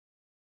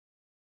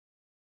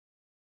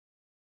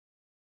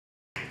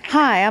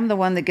Hi, I'm the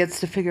one that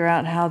gets to figure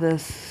out how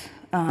this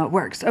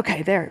works.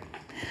 Okay, there.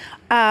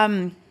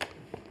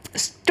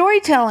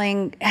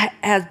 Storytelling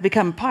has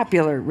become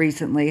popular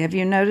recently. Have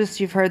you noticed?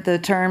 You've heard the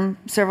term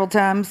several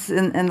times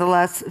in the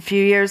last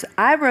few years.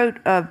 I wrote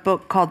a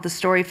book called The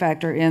Story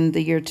Factor in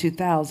the year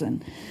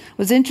 2000.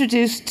 Was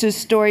introduced to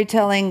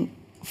storytelling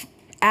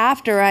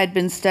after I'd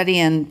been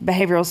studying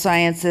behavioral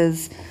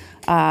sciences,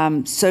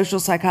 social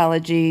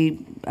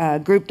psychology,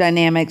 group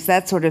dynamics,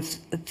 that sort of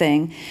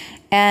thing.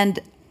 And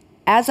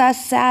as I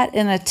sat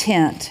in a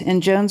tent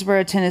in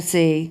Jonesboro,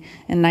 Tennessee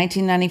in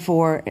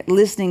 1994,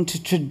 listening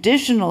to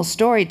traditional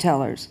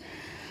storytellers,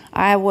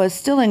 I was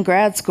still in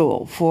grad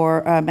school for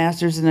a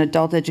master's in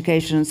adult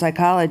education and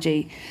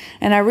psychology.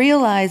 And I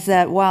realized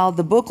that while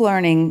the book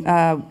learning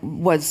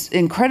was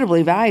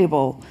incredibly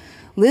valuable,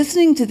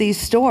 listening to these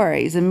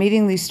stories and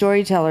meeting these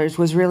storytellers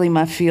was really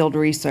my field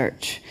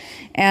research.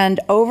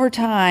 And over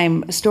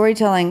time,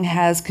 storytelling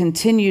has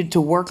continued to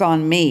work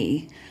on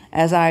me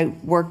as I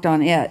worked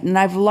on it. And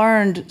I've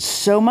learned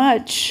so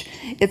much.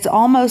 It's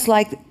almost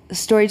like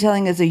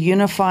storytelling is a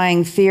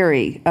unifying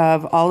theory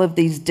of all of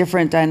these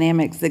different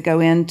dynamics that go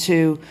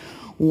into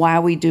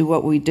why we do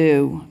what we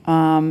do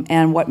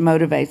and what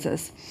motivates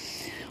us.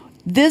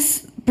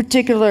 This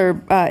particular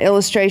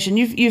illustration,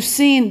 you've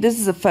seen, this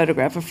is a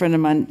photograph a friend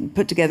of mine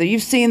put together.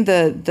 You've seen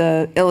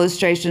the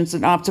illustrations,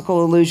 an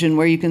optical illusion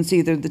where you can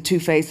see the two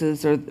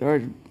faces or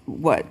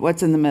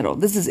what's in the middle.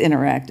 This is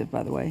interactive,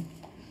 by the way.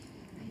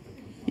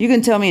 You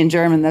can tell me in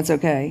German, that's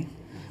okay.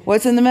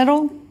 What's in the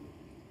middle?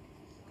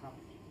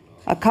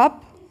 A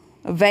cup,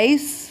 a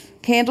vase,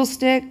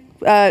 candlestick.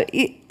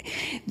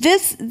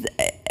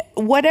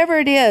 Whatever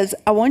it is,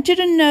 I want you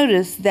to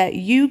notice that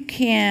you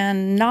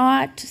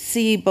cannot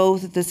see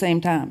both at the same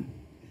time.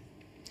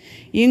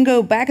 You can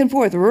go back and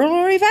forth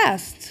really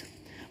fast,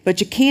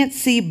 but you can't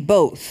see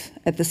both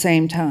at the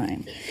same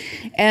time.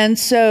 And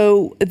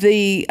so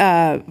this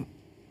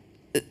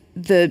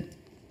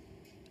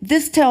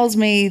tells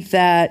me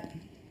that,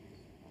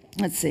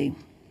 let's see.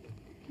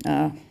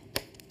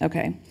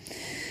 Okay.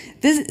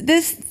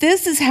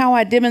 This is how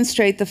I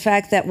demonstrate the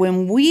fact that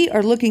when we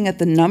are looking at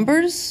the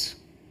numbers,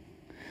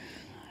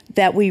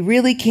 that we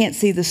really can't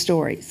see the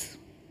stories.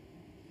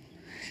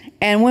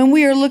 And when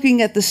we are looking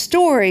at the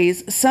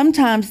stories,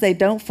 sometimes they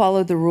don't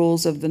follow the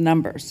rules of the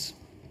numbers.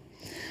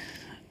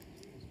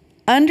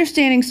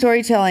 Understanding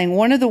storytelling,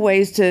 one of the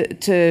ways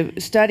to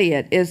study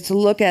it is to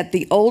look at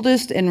the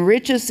oldest and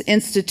richest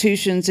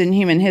institutions in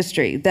human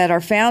history that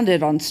are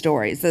founded on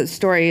stories. The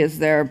story is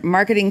their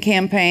marketing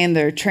campaign,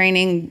 their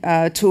training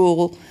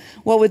tool.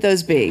 What would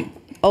those be?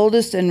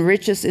 Oldest and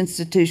richest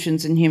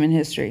institutions in human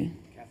history.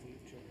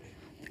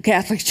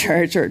 Catholic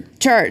Church or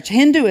church.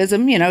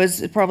 Hinduism,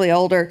 is probably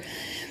older.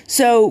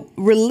 So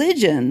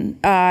religion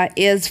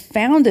is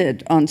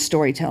founded on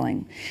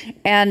storytelling.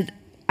 And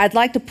I'd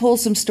like to pull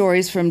some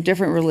stories from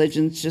different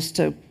religions just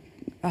to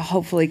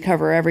hopefully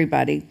cover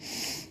everybody.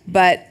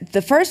 But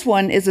the first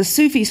one is a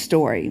Sufi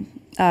story,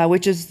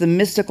 which is the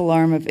mystical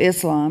arm of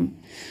Islam.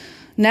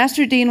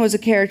 Nasruddin was a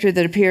character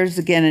that appears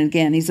again and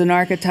again. He's an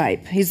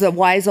archetype. He's the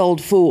wise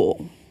old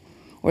fool,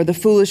 or the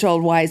foolish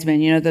old wise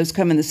man. Those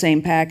come in the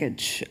same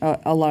package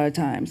a lot of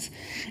times.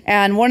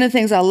 And one of the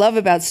things I love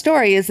about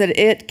story is that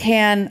it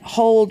can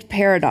hold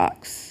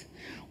paradox.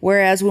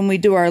 Whereas when we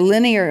do our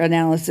linear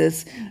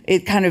analysis, it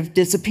kind of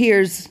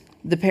disappears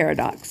the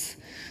paradox.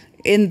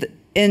 In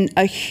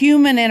a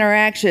human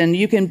interaction,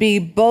 you can be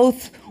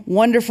both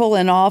wonderful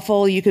and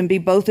awful. You can be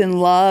both in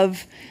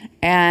love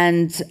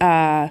and,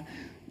 well,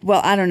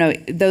 I don't know,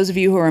 those of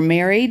you who are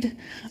married,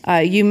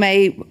 you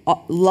may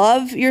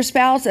love your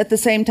spouse at the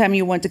same time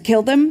you want to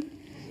kill them,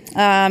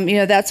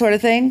 that sort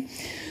of thing.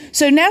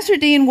 So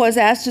Nasruddin was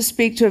asked to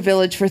speak to a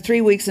village for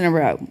 3 weeks in a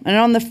row. And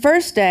on the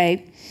first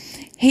day,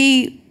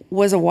 he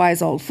was a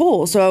wise old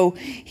fool. So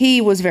he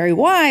was very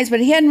wise,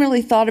 but he hadn't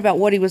really thought about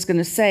what he was going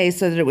to say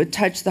so that it would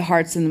touch the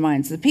hearts and the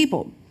minds of the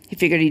people. He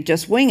figured he'd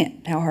just wing it.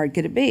 How hard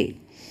could it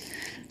be?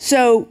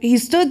 So he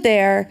stood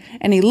there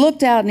and he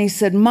looked out and he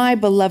said, "My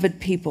beloved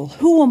people,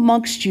 who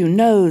amongst you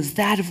knows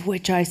that of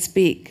which I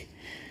speak?"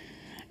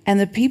 And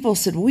the people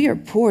said, "We are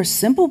poor,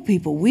 simple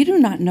people. We do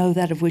not know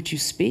that of which you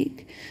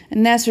speak."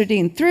 And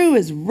Nasruddin threw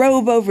his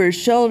robe over his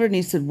shoulder and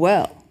he said,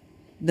 "Well,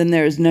 then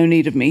there is no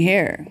need of me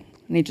here."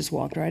 And he just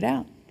walked right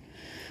out.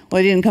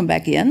 Well, he didn't come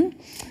back in.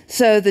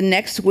 So the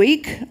next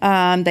week,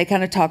 they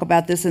kind of talk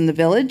about this in the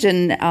village.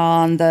 And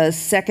on the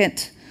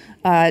second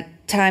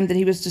time that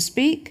he was to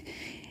speak,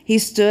 he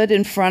stood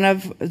in front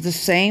of the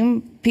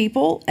same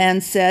people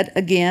and said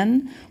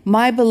again,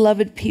 "My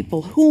beloved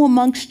people, who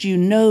amongst you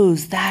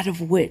knows that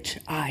of which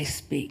I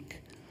speak?"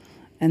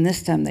 And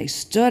this time they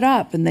stood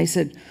up and they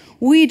said,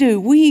 "We do.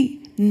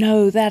 We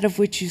know that of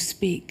which you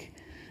speak."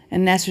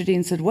 And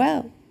Nasruddin said,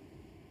 "Well,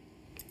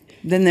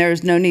 then there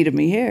is no need of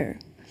me here."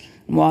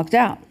 And walked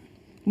out.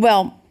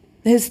 Well,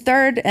 his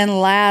third and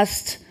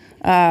last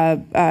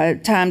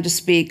time to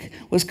speak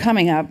was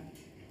coming up.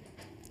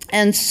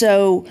 And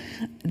so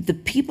the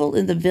people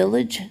in the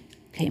village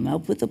came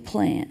up with a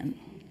plan.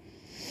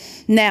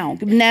 Now,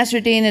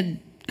 Nasruddin had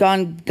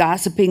gone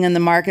gossiping in the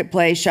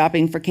marketplace,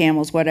 shopping for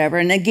camels, whatever.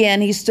 And again,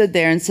 he stood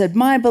there and said,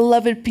 "My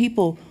beloved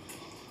people,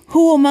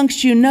 who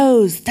amongst you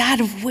knows that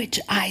of which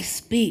I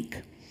speak?"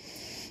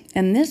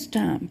 And this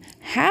time,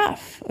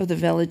 half of the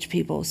village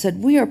people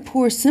said, "We are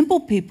poor,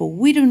 simple people.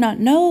 We do not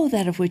know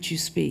that of which you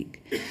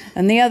speak."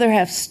 And the other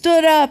half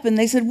stood up and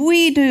they said,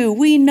 "We do.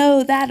 We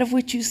know that of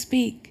which you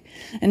speak."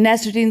 And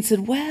Nasruddin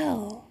said,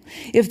 "Well,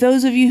 if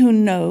those of you who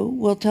know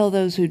will tell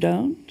those who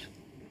don't,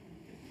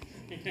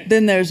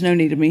 then there's no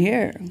need of me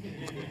here."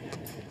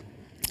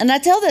 And I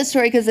tell that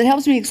story because it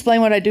helps me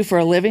explain what I do for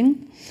a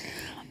living.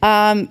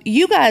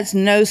 You guys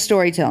know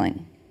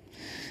storytelling.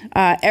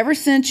 Ever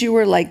since you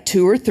were like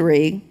 2 or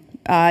 3,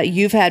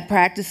 you've had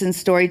practice in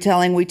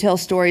storytelling. We tell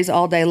stories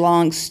all day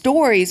long.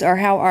 Stories are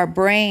how our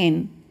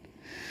brain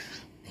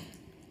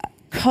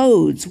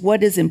codes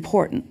what is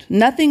important.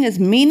 Nothing is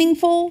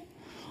meaningful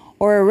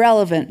or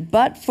irrelevant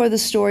but for the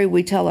story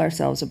we tell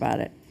ourselves about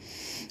it.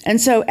 And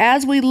so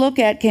as we look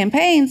at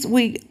campaigns,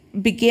 we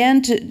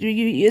begin to,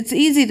 it's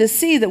easy to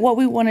see that what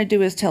we want to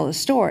do is tell a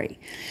story.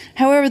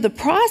 However, the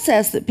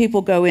process that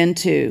people go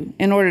into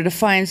in order to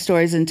find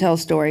stories and tell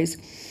stories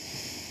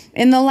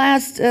in the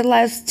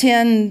last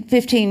 10,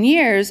 15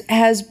 years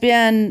has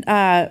been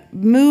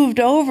moved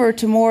over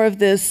to more of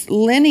this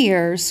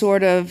linear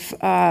sort of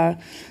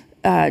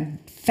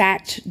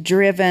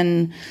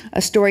fact-driven,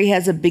 a story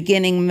has a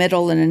beginning,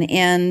 middle, and an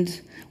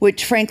end,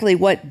 which frankly,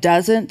 what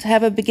doesn't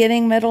have a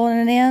beginning, middle, and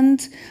an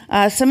end?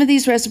 Some of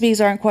these recipes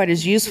aren't quite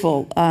as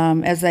useful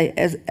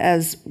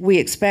as we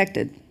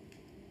expected.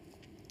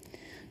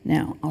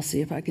 Now, I'll see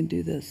if I can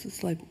do this.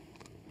 It's like,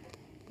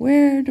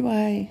 where do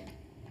I,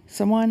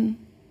 someone?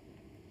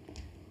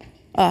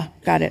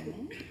 Got it,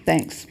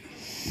 thanks.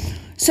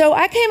 So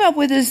I came up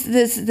with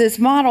this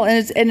model,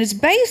 and it's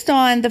based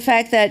on the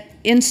fact that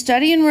in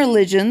studying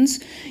religions,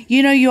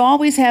 you know, you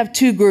always have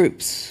 2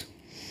 groups.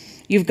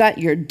 You've got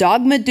your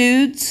dogma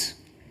dudes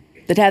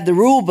that have the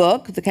rule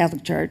book, the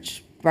Catholic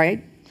Church,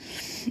 right?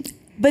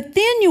 But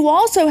then you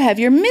also have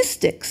your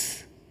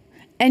mystics.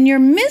 And your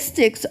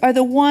mystics are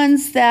the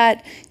ones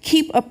that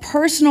keep a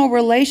personal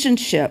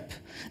relationship.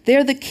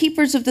 They're the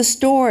keepers of the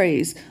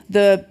stories,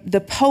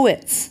 the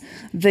poets,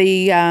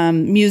 the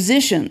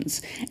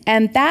musicians.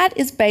 And that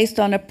is based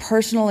on a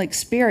personal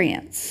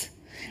experience.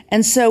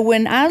 And so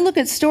when I look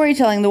at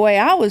storytelling, the way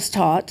I was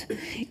taught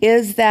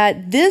is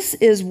that this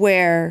is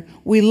where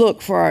we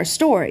look for our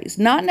stories,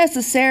 not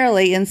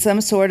necessarily in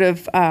some sort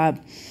of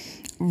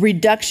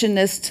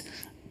reductionist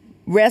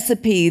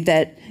recipe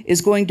that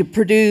is going to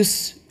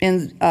produce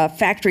in a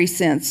factory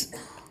sense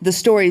the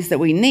stories that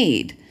we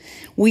need.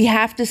 We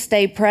have to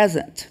stay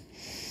present.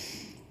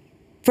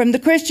 From the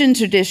Christian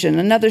tradition,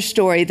 another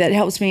story that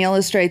helps me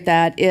illustrate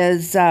that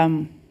is,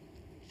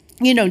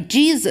 you know,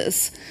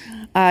 Jesus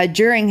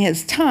during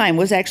his time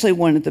was actually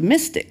one of the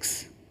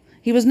mystics.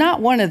 He was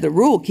not one of the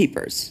rule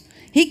keepers.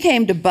 He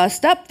came to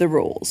bust up the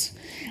rules.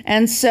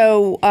 And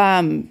so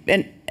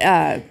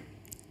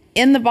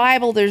in the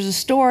Bible, there's a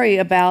story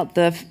about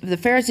the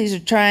Pharisees are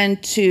trying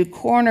to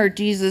corner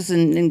Jesus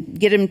and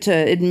get him to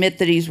admit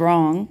that he's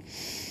wrong,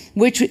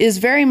 which is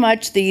very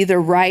much the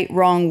either right,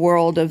 wrong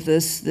world of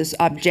this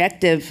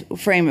objective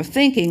frame of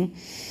thinking.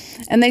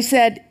 And they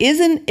said,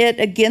 "Isn't it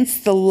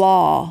against the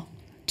law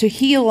to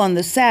heal on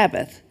the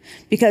Sabbath?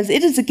 Because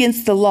it is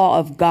against the law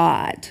of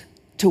God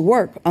to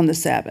work on the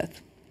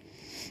Sabbath."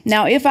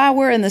 Now, if I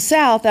were in the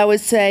South, I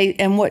would say,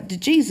 and what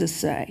did Jesus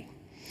say?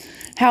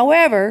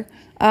 However,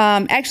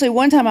 actually,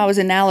 one time I was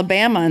in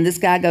Alabama, and this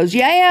guy goes,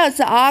 "Yeah, it's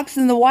the ox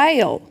and the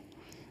whale."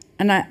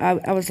 And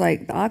I was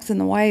like, "The ox and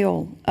the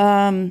whale?"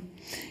 And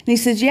he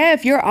says, "Yeah,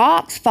 if your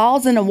ox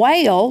falls in a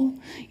whale,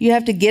 you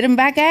have to get him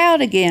back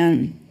out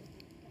again."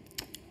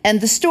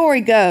 And the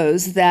story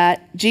goes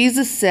that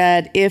Jesus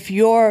said, if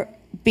your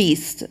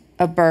beast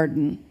of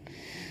burden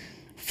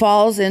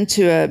falls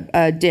into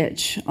a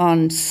ditch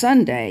on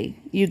Sunday,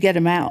 you get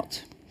him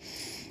out.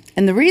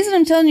 And the reason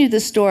I'm telling you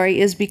this story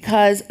is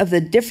because of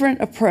the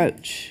different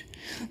approach.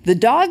 The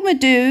dogma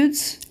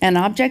dudes and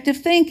objective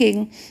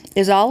thinking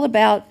is all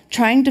about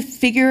trying to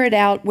figure it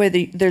out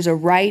whether there's a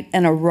right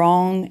and a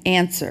wrong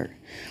answer,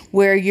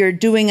 where you're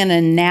doing an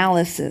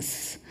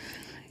analysis.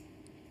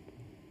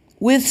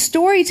 With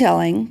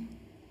storytelling,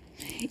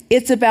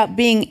 it's about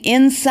being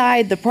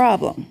inside the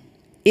problem.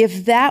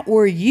 If that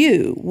were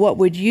you, what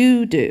would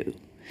you do?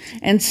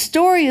 And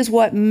story is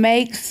what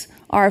makes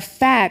our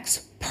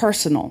facts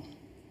personal.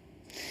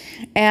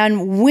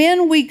 And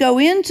when we go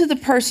into the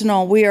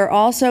personal, we are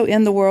also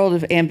in the world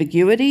of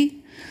ambiguity,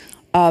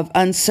 of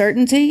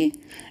uncertainty,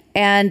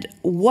 and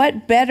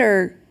what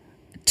better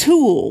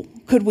tool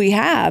could we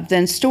have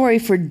than story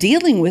for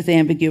dealing with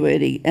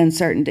ambiguity and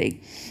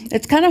uncertainty?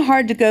 It's kind of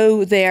hard to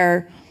go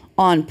there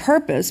on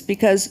purpose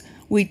because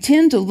we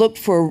tend to look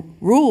for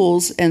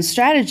rules and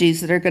strategies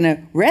that are going to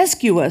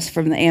rescue us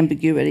from the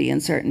ambiguity and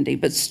uncertainty.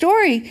 But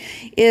story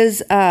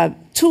is a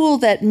tool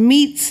that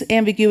meets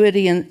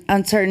ambiguity and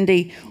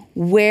uncertainty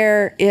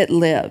where it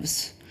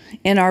lives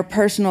in our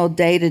personal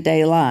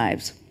day-to-day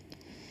lives.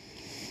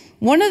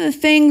 One of the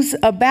things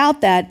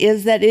about that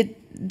is that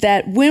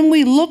that when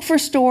we look for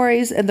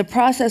stories and the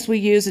process we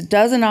use, it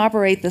doesn't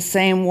operate the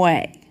same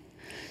way.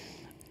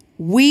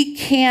 We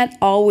can't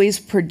always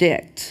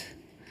predict.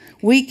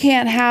 We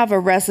can't have a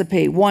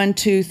recipe, 1,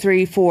 2,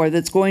 3, 4,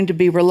 that's going to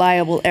be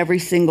reliable every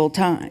single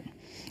time.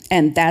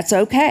 And that's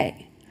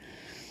okay.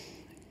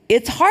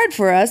 It's hard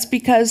for us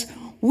because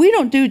we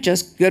don't do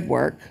just good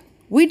work.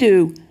 We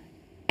do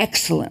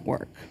excellent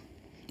work.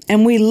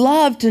 And we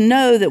love to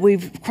know that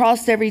we've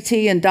crossed every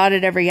T and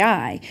dotted every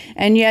I.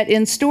 And yet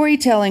in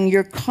storytelling,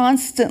 you're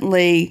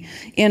constantly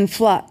in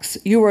flux.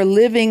 You are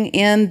living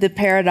in the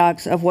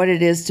paradox of what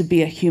it is to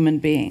be a human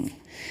being.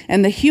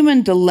 And the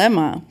human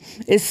dilemma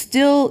is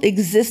still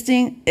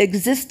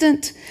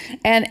existent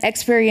and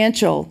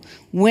experiential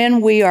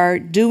when we are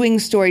doing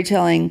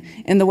storytelling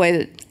in the way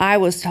that I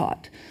was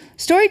taught.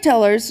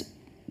 Storytellers,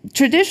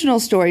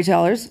 traditional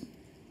storytellers,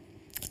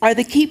 are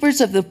the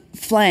keepers of the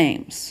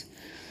flames.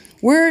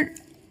 We're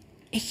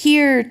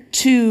here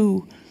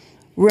to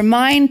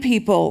remind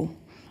people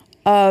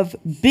of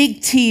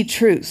big T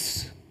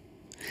truths,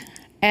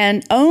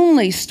 and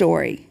only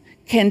story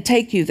can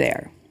take you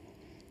there.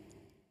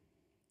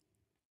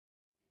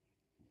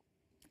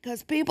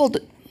 Because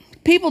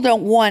people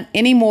don't want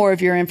any more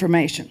of your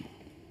information.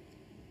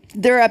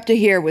 They're up to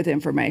here with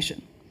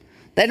information.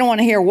 They don't want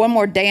to hear one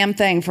more damn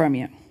thing from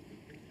you.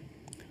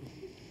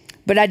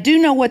 But I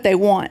do know what they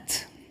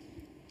want,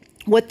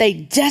 what they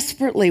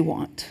desperately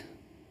want.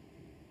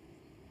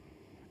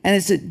 And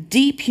it's a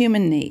deep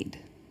human need.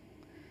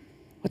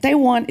 What they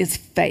want is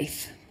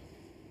faith.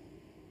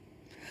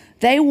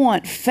 They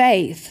want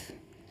faith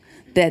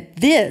that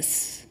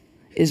this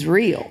is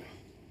real,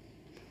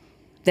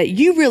 that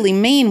you really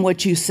mean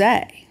what you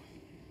say,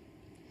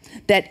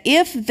 that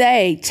if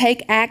they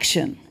take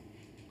action,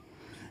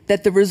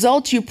 that the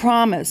results you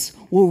promise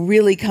will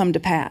really come to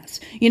pass.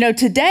 You know,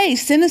 today,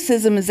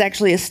 cynicism is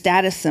actually a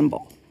status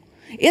symbol.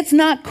 It's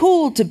not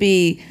cool to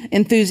be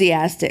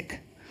enthusiastic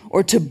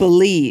or to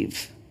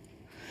believe.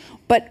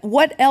 But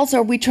what else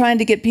are we trying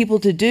to get people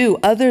to do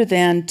other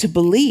than to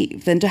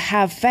believe, than to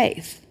have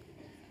faith?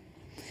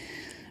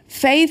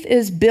 Faith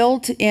is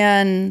built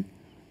in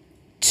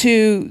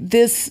to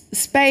this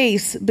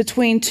space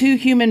between two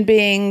human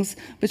beings,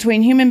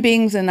 between human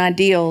beings and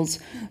ideals,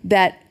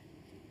 that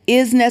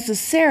is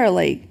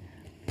necessarily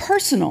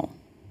personal.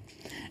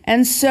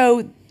 And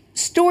so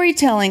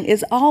storytelling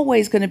is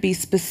always going to be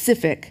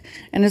specific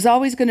and is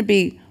always going to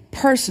be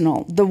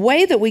personal. The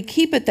way that we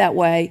keep it that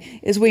way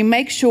is we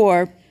make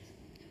sure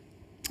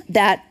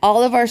that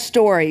all of our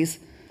stories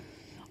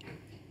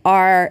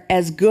are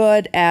as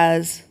good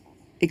as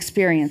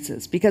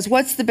experiences. Because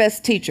what's the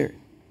best teacher?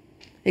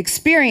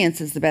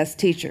 Experience is the best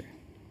teacher.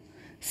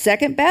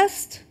 Second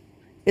best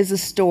is a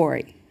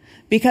story,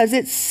 because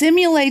it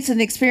simulates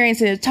an experience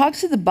and it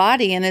talks to the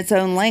body in its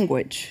own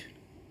language.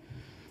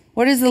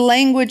 What is the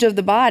language of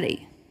the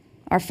body?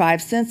 Our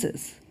 5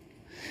 senses.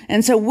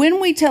 And so when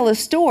we tell a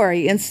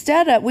story,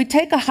 we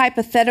take a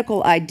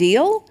hypothetical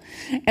ideal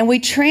and we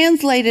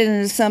translate it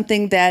into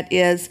something that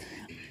is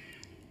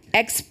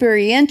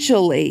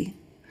experientially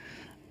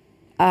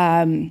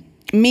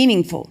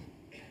meaningful.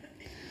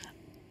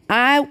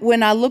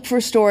 When I look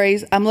for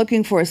stories, I'm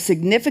looking for a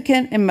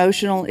significant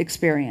emotional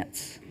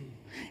experience.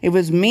 If it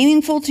was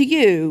meaningful to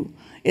you,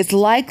 it's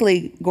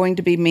likely going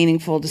to be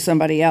meaningful to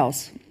somebody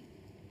else.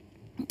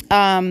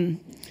 I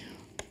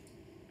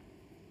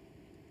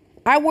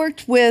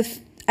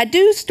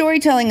do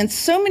storytelling in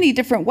so many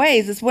different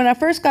ways. It's when I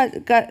first got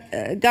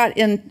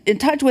in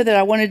touch with it,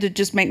 I wanted to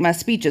just make my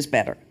speeches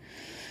better.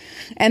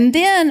 And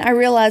then I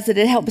realized that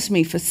it helps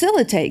me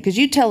facilitate, because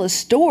you tell a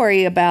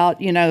story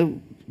about,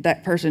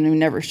 that person who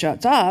never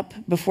shuts up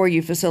before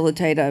you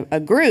facilitate a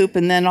group,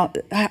 and then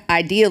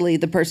ideally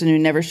the person who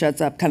never shuts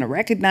up kind of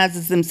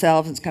recognizes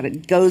themselves and kind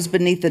of goes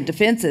beneath the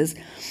defenses.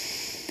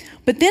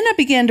 But then I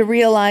began to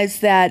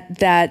realize that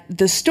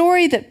the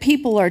story that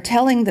people are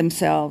telling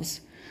themselves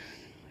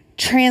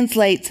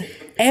translates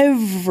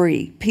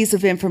every piece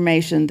of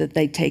information that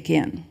they take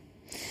in.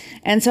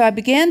 And so I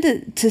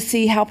began to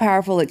see how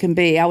powerful it can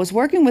be. I was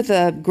working with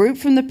a group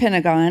from the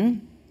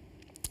Pentagon,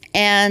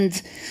 and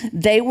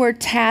they were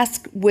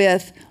tasked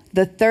with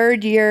the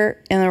 3rd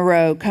year in a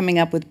row coming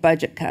up with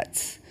budget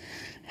cuts.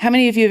 How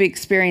many of you have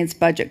experienced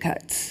budget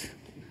cuts?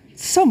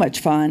 It's so much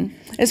fun,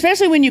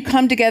 especially when you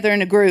come together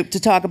in a group to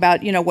talk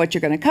about, what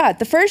you're going to cut.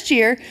 The first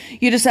year,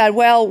 you decide,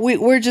 well,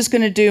 we're just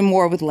going to do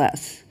more with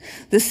less.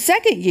 The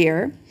second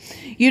year,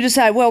 you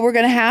decide, well, we're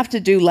going to have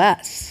to do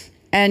less.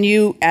 And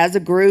you, as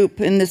a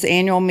group in this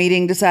annual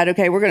meeting, decide,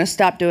 okay, we're going to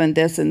stop doing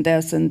this and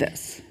this and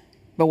this,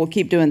 but we'll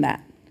keep doing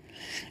that.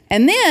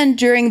 And then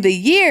during the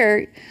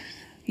year,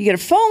 you get a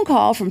phone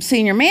call from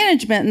senior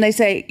management and they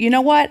say, you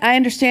know what, I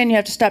understand you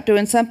have to stop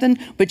doing something,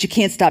 but you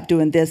can't stop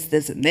doing this,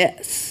 this, and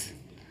this.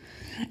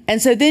 And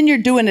so then you're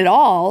doing it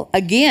all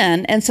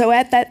again. And so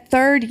at that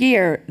 3rd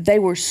year, they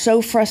were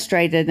so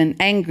frustrated and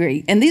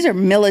angry. And these are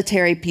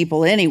military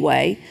people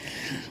anyway.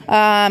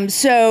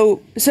 So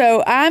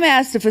I'm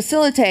asked to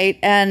facilitate,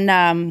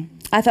 and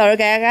I thought,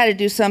 okay, I got to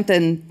do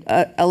something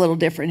a little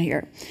different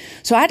here.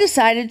 So I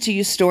decided to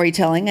use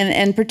storytelling,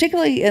 and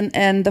particularly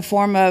in the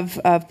form of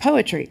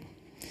poetry.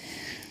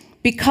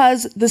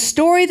 Because the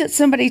story that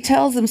somebody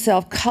tells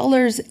themselves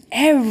colors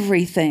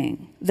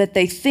everything that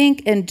they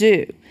think and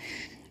do.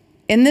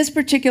 In this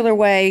particular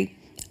way,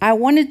 I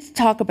wanted to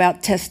talk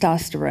about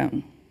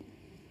testosterone.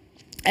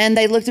 And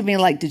they looked at me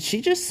like, did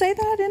she just say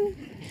that?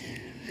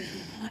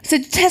 I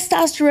said,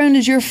 testosterone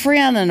is your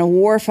friend in a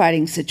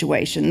war-fighting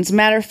situation. As a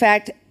matter of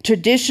fact,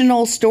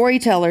 traditional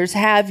storytellers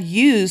have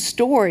used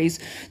stories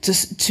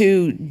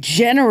to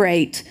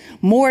generate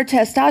more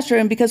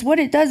testosterone, because what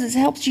it does is it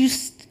helps you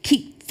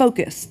keep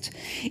focused.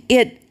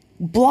 It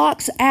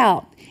blocks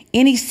out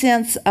any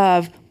sense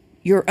of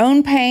your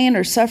own pain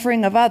or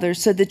suffering of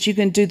others, so that you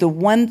can do the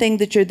one thing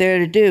that you're there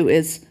to do,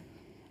 is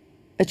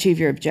achieve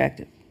your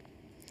objective.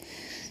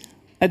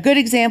 A good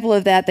example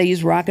of that, they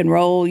use rock and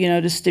roll,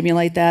 to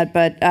stimulate that,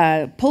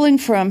 but pulling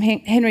from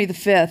Henry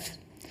V,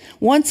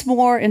 once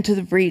more into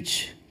the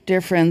breach,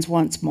 dear friends,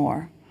 once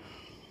more,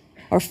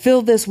 or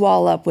fill this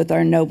wall up with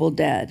our noble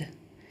dead.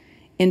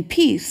 In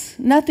peace,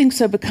 nothing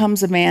so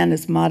becomes a man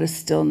as modest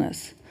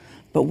stillness,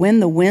 but when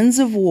the winds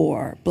of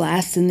war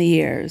blast in the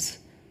ears,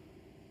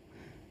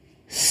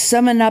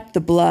 summon up the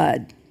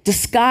blood,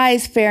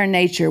 disguise fair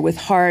nature with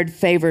hard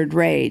favored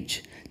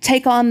rage,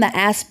 take on the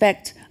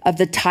aspect of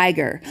the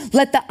tiger,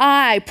 let the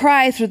eye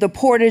pry through the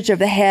portage of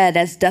the head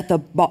as doth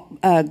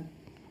a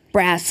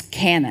brass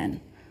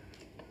cannon.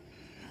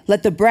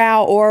 Let the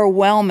brow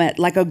o'erwhelm it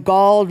like a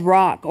galled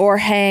rock,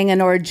 o'erhang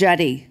and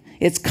o'erjutty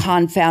its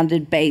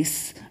confounded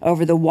base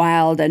over the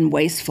wild and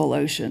wasteful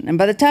ocean. And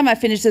by the time I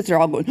finish this, they're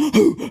all going, hoo,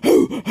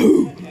 hoo,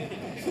 hoo.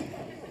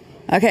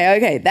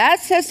 Okay,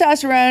 that's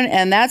testosterone,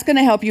 and that's going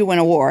to help you win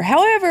a war.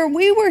 However,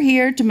 we were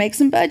here to make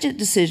some budget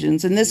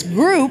decisions, and this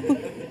group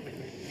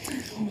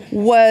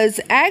was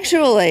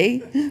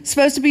actually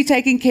supposed to be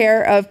taking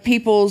care of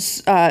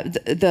people's,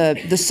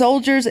 the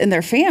soldiers and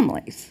their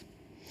families.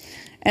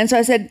 And so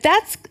I said,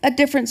 that's a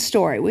different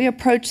story. We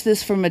approach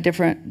this from a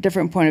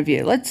different point of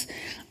view.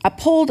 I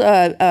pulled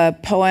a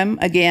poem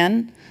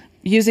again.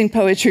 Using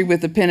poetry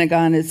with the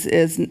Pentagon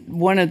is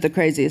one of the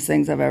craziest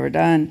things I've ever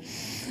done.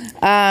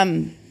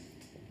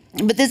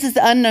 But this is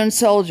The Unknown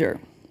Soldier.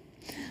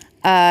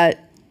 There's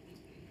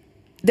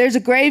a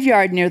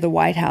graveyard near the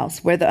White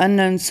House where the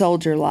unknown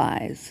soldier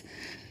lies,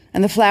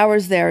 and the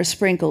flowers there are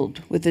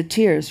sprinkled with the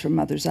tears from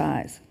mother's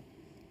eyes.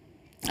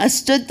 I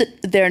stood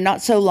there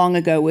not so long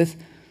ago with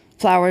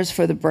flowers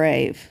for the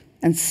brave,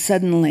 and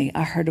suddenly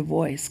I heard a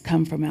voice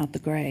come from out the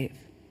grave.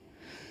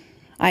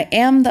 I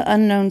am the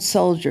unknown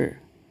soldier,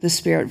 the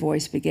spirit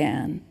voice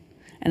began,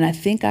 and I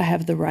think I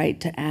have the right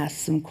to ask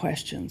some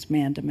questions,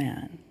 man to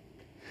man.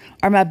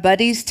 Are my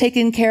buddies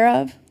taken care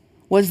of?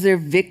 Was their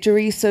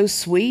victory so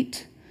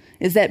sweet?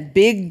 Is that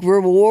big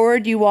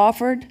reward you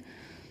offered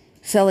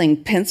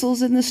selling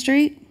pencils in the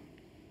street?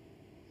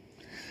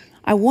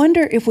 I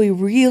wonder if we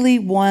really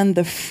won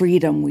the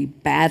freedom we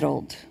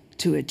battled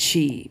to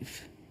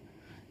achieve.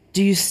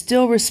 Do you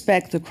still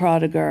respect the croix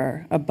de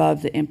guerre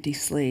above the empty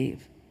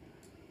sleeve?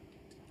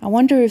 I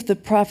wonder if the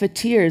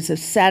profiteers have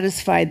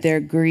satisfied their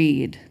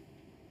greed.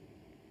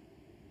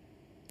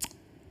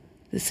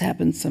 This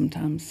happens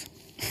sometimes.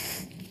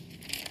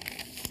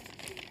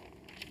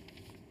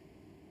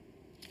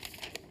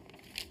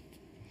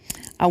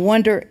 I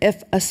wonder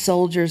if a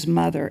soldier's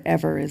mother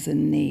ever is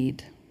in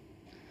need.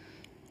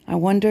 I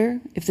wonder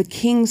if the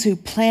kings who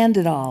planned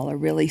it all are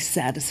really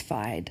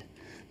satisfied.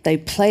 They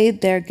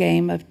played their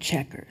game of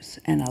checkers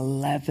and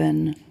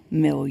 11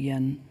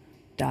 million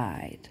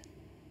died.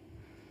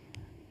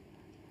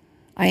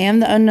 I am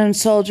the unknown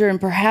soldier, and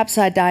perhaps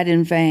I died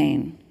in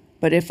vain,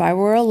 but if I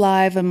were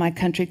alive and my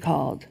country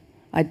called,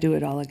 I'd do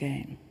it all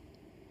again.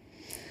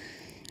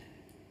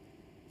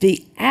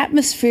 The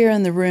atmosphere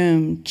in the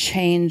room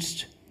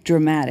changed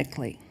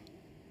dramatically.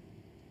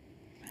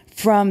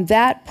 From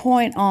that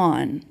point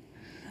on,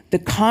 the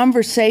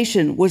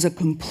conversation was a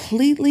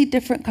completely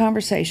different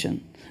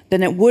conversation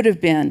than it would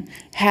have been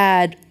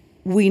had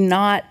we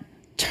not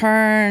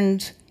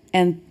turned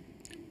and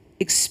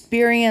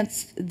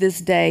experienced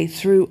this day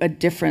through a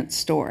different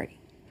story.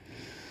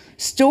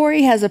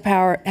 Story has the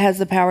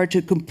power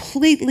to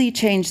completely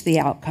change the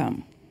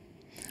outcome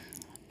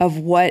of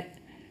what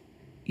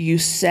you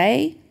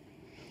say,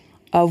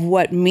 of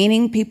what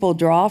meaning people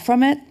draw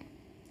from it.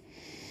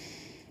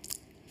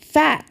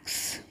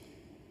 Facts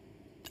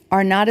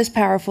are not as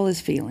powerful as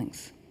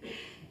feelings.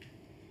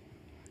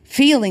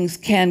 Feelings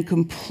can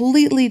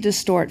completely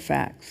distort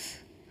facts.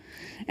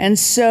 And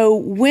so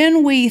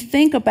when we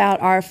think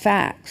about our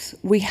facts,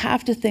 we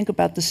have to think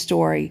about the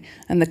story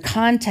and the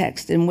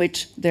context in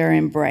which they're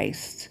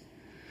embraced.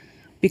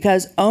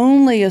 Because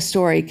only a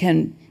story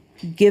can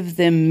give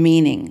them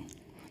meaning,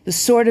 the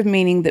sort of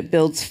meaning that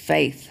builds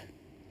faith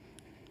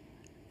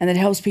and that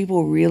helps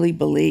people really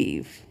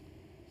believe.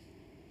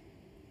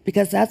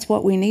 Because that's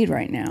what we need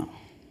right now.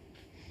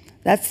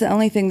 That's the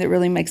only thing that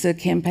really makes a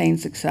campaign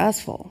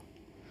successful,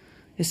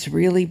 is to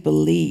really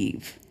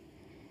believe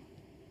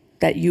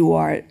that you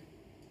are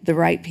the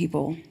right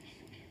people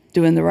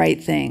doing the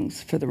right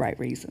things for the right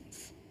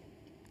reasons.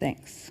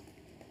 Thanks.